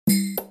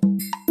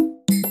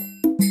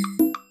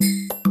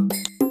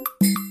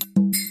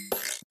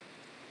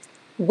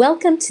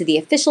Welcome to the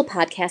official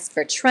podcast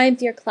for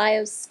Triumvir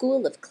Clio's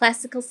School of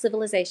Classical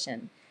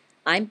Civilization.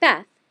 I'm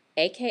Beth,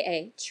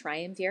 aka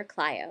Triumvir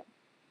Clio.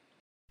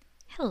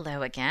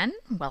 Hello again.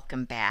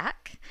 Welcome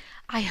back.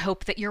 I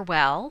hope that you're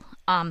well.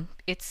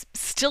 It's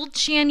still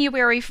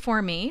January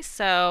for me,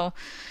 so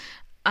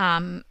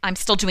I'm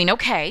still doing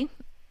okay.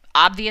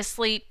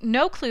 Obviously,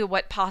 no clue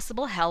what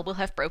possible hell will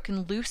have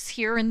broken loose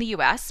here in the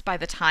US by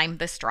the time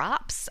this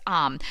drops.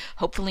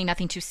 Hopefully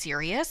nothing too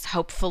serious.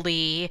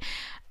 Hopefully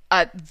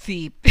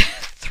the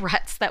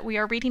threats that we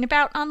are reading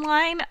about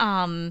online,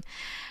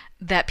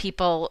 that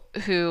people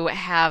who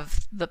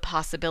have the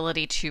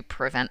possibility to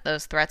prevent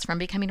those threats from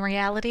becoming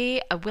reality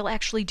will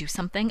actually do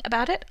something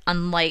about it,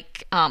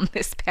 unlike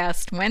this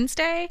past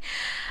Wednesday,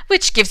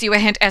 which gives you a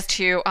hint as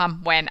to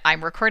when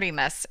I'm recording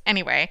this.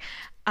 Anyway,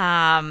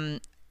 yeah,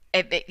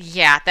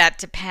 that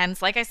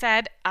depends. Like I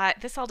said,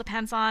 this all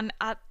depends on,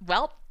 a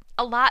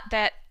lot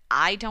that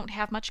I don't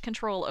have much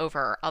control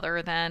over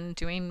other than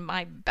doing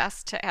my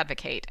best to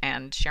advocate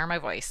and share my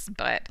voice.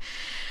 But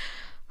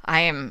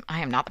I am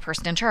not the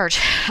person in charge.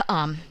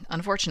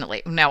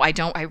 Unfortunately. No, I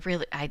don't.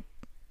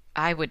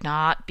 I would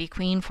not be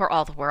queen for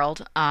all the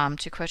world,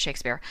 to quote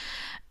Shakespeare.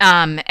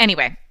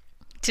 Anyway,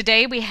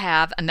 today we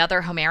have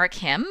another Homeric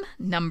hymn,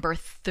 number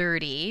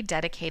 30,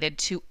 dedicated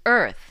to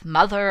Earth,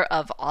 Mother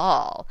of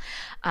All.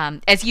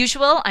 As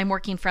usual, I'm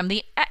working from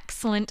the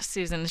excellent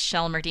Susan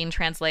Shelmerdine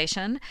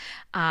translation.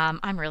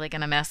 I'm really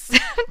gonna miss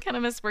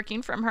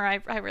working from her.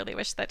 I really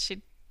wish that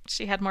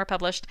she had more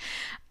published.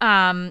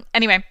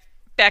 Anyway,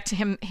 back to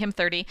hymn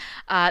 30.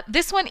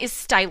 This one is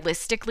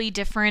stylistically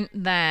different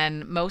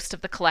than most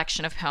of the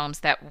collection of poems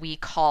that we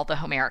call the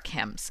Homeric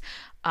hymns.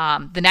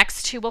 The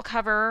next two we'll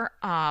cover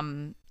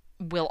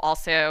will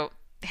also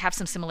have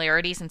some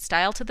similarities in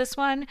style to this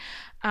one,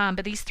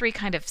 but these three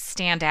kind of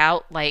stand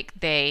out, like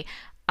they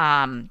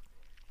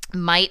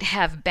might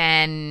have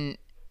been,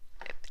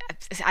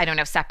 I don't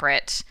know,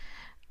 separate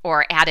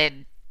or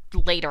added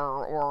later,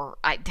 or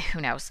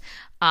who knows.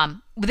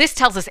 This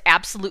tells us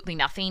absolutely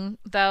nothing,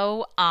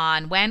 though,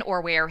 on when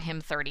or where hymn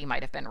 30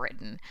 might have been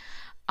written.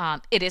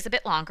 It is a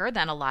bit longer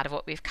than a lot of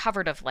what we've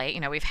covered of late.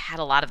 You know, we've had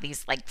a lot of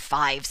these like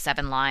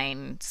 5-7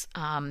 lines.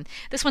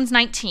 This one's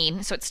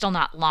 19, so it's still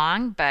not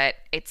long, but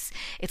it's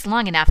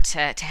long enough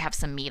to have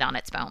some meat on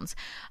its bones.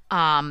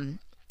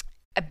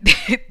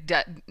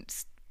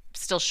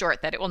 Still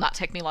short that it will not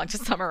take me long to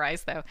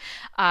summarize, though.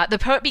 The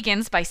poet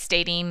begins by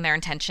stating their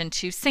intention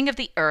to sing of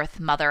the earth,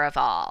 mother of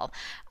all.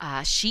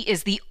 She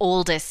is the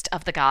oldest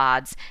of the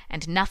gods,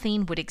 and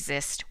nothing would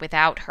exist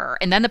without her.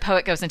 And then the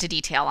poet goes into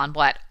detail on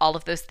what all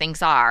of those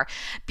things are,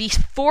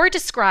 before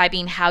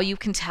describing how you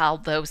can tell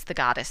those the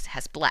goddess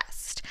has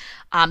blessed.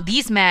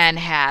 These men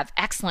have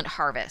excellent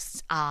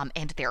harvests,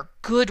 and they're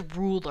good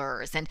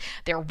rulers, and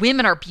their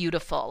women are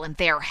beautiful, and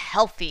they're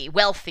healthy,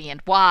 wealthy,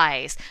 and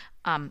wise.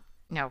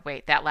 No,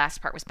 wait, that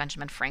last part was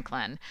Benjamin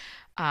Franklin.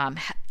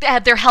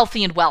 They're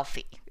healthy and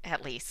wealthy,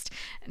 at least.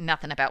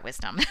 Nothing about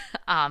wisdom.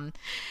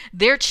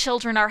 Their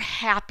children are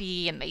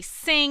happy, and they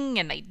sing,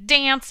 and they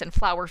dance in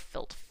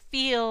flower-filled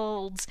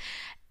fields.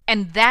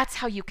 And that's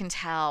how you can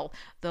tell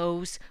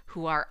those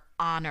who are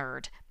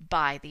honored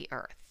by the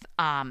earth.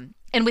 And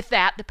with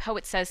that, the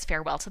poet says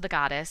farewell to the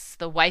goddess,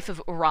 the wife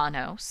of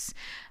Uranos,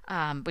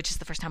 which is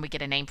the first time we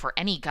get a name for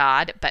any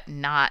god, but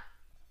not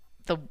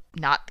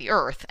the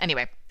earth.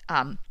 Anyway,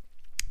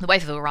 the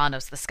wife of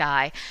Uranos, the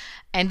sky.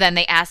 And then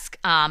they ask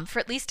for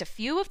at least a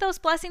few of those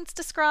blessings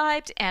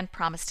described and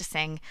promise to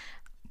sing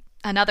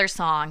another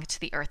song to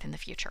the earth in the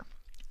future.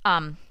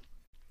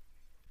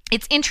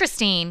 It's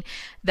interesting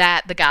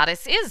that the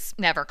goddess is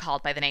never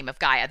called by the name of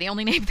Gaia. The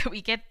only name that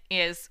we get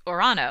is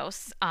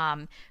Uranos,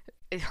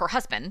 her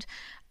husband.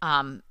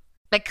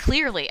 But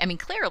clearly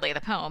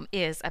the poem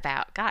is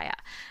about Gaia.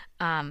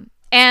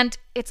 And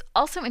it's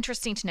also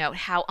interesting to note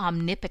how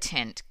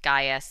omnipotent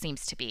Gaia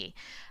seems to be.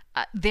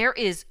 There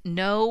is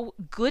no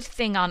good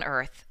thing on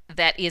earth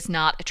that is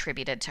not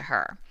attributed to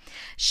her.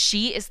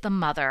 She is the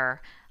mother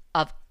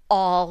of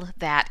all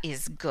that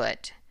is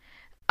good,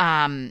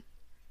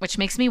 which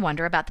makes me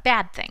wonder about the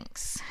bad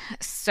things.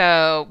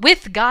 So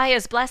with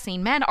Gaia's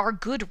blessing, men are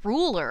good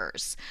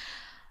rulers.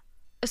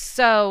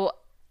 So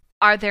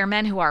are there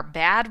men who are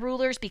bad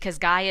rulers because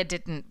Gaia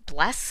didn't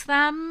bless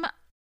them?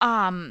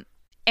 And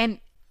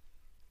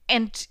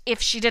if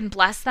she didn't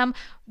bless them,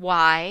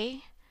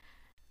 why?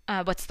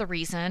 What's the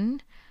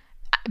reason?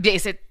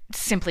 Is it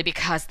simply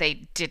because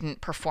they didn't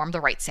perform the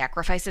right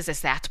sacrifices?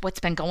 Is that what's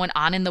been going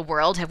on in the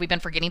world? Have we been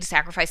forgetting to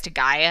sacrifice to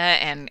Gaia,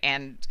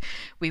 and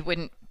we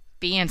wouldn't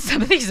be in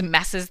some of these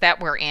messes that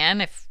we're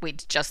in if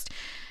we'd just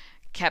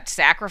kept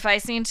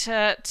sacrificing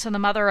to the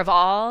mother of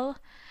all,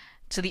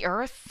 to the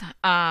earth?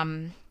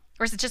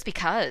 Or is it just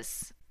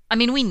because? I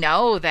mean, we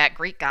know that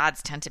Greek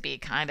gods tend to be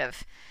kind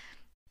of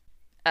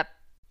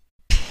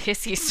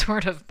pissy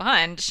sort of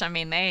bunch. I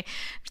mean, they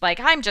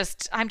like, I'm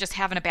just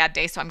having a bad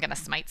day, so I'm going to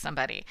smite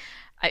somebody.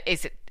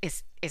 Is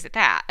it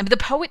that? I mean, the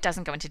poet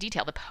doesn't go into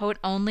detail. The poet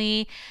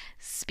only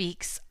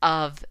speaks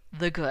of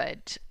the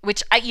good,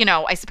 which I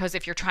suppose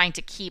if you're trying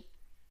to keep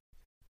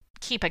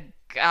a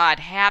God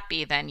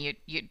happy, then you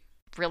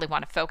really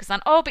want to focus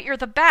on, oh, but you're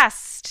the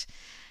best.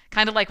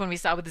 Kind of like when we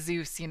saw with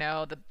Zeus,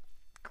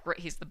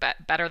 he's the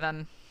better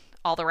than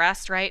all the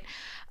rest, right?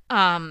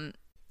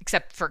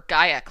 Except for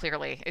Gaia,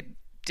 clearly, a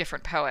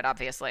different poet,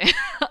 obviously.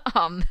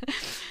 um,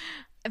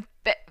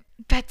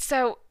 but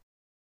so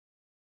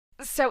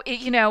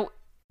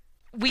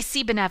we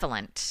see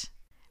benevolent,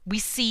 we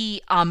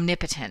see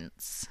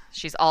omnipotence.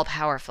 She's all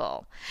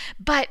powerful,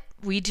 but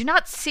we do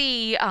not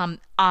see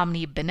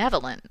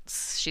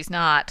omnibenevolence. She's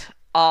not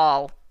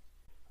all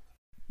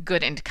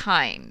good and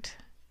kind.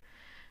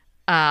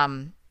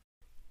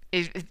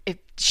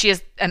 She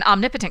is an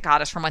omnipotent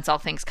goddess from whence all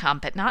things come,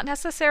 but not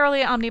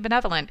necessarily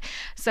omnibenevolent.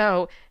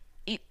 So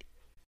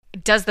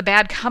does the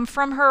bad come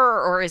from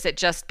her, or is it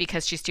just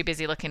because she's too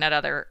busy looking at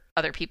other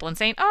people and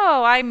saying,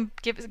 oh, I'm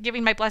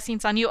giving my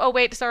blessings on you. Oh,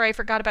 wait, sorry, I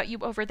forgot about you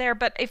over there.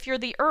 But if you're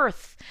the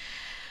earth,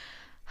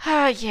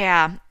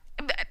 yeah.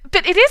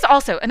 But it is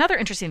also another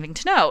interesting thing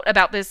to note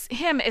about this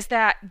hymn is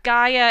that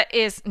Gaia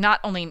is not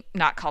only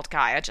not called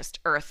Gaia, just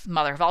Earth,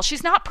 Mother of all.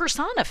 She's not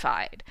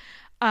personified.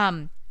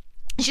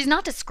 She's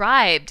not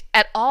described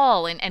at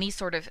all in any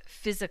sort of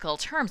physical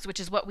terms, which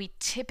is what we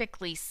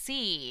typically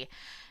see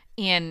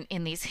in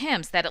these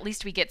hymns. That at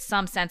least we get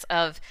some sense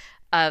of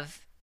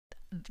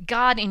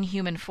God in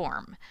human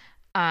form.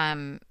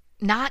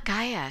 Not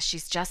Gaia.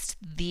 She's just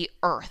the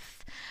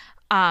Earth.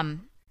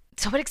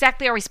 So what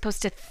exactly are we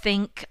supposed to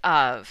think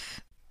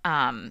of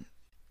the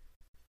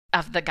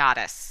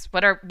goddess?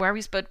 What are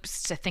we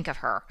supposed to think of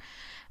her?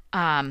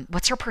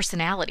 What's her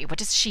personality? What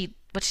does she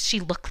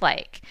look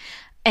like?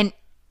 And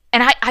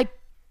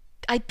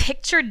I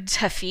pictured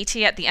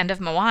Te-Fiti at the end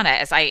of Moana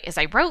as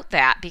I wrote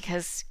that,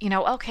 because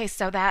okay,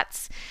 so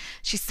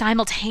she's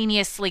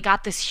simultaneously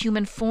got this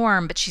human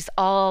form, but she's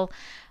all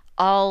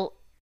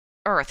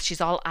earth.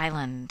 She's all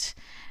island.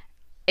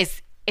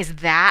 Is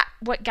that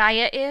what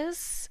Gaia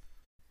is?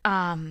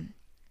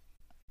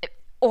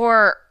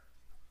 Or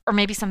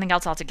maybe something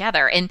else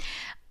altogether. And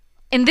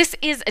this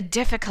is a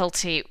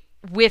difficulty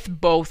with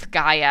both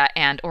Gaia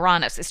and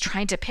Uranus, is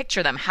trying to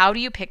picture them. How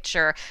do you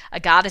picture a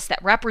goddess that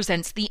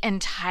represents the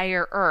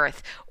entire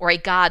earth, or a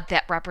god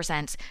that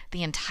represents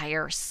the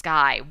entire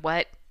sky?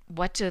 What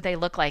do they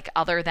look like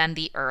other than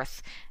the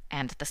earth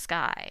and the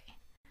sky?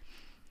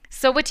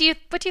 So what do you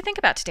think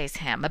about today's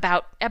hymn,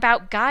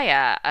 about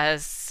Gaia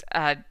as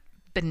a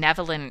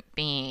benevolent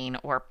being,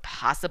 or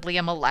possibly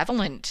a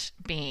malevolent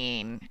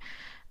being?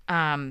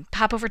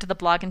 Pop over to the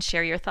blog and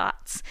share your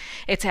thoughts.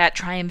 It's at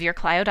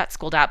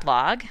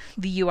triumvirclio.school.blog.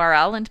 The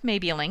URL and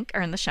maybe a link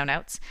are in the show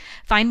notes.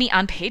 Find me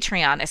on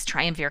Patreon as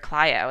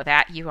Triumvirclio.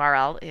 That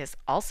URL is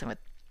also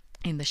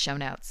in the show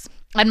notes.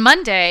 On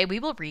Monday, we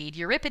will read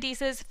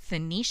Euripides'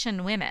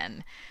 Phoenician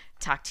Women.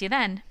 Talk to you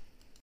then.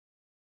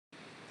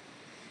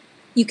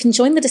 You can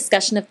join the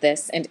discussion of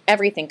this and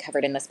everything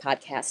covered in this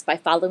podcast by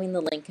following the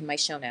link in my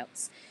show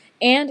notes.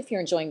 And if you're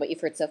enjoying what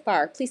you've heard so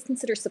far, please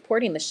consider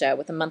supporting the show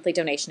with a monthly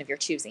donation of your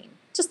choosing,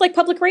 just like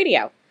public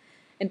radio.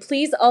 And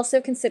please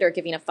also consider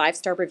giving a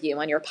 5-star review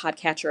on your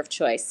podcatcher of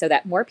choice so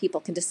that more people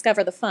can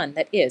discover the fun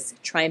that is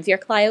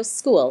Triumvirclio's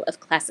School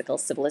of Classical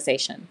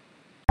Civilization.